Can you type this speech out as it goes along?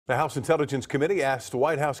The House Intelligence Committee asked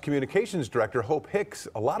White House Communications Director Hope Hicks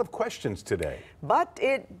a lot of questions today. But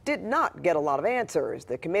it did not get a lot of answers.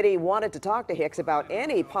 The committee wanted to talk to Hicks about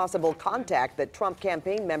any possible contact that Trump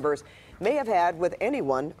campaign members may have had with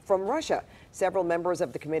anyone from Russia. Several members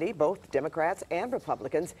of the committee, both Democrats and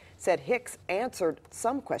Republicans, said Hicks answered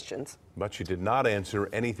some questions. But she did not answer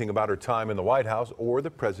anything about her time in the White House or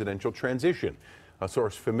the presidential transition. A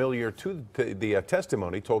source familiar to the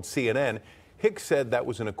testimony told CNN Hicks said that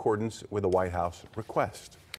was in accordance with a White House request.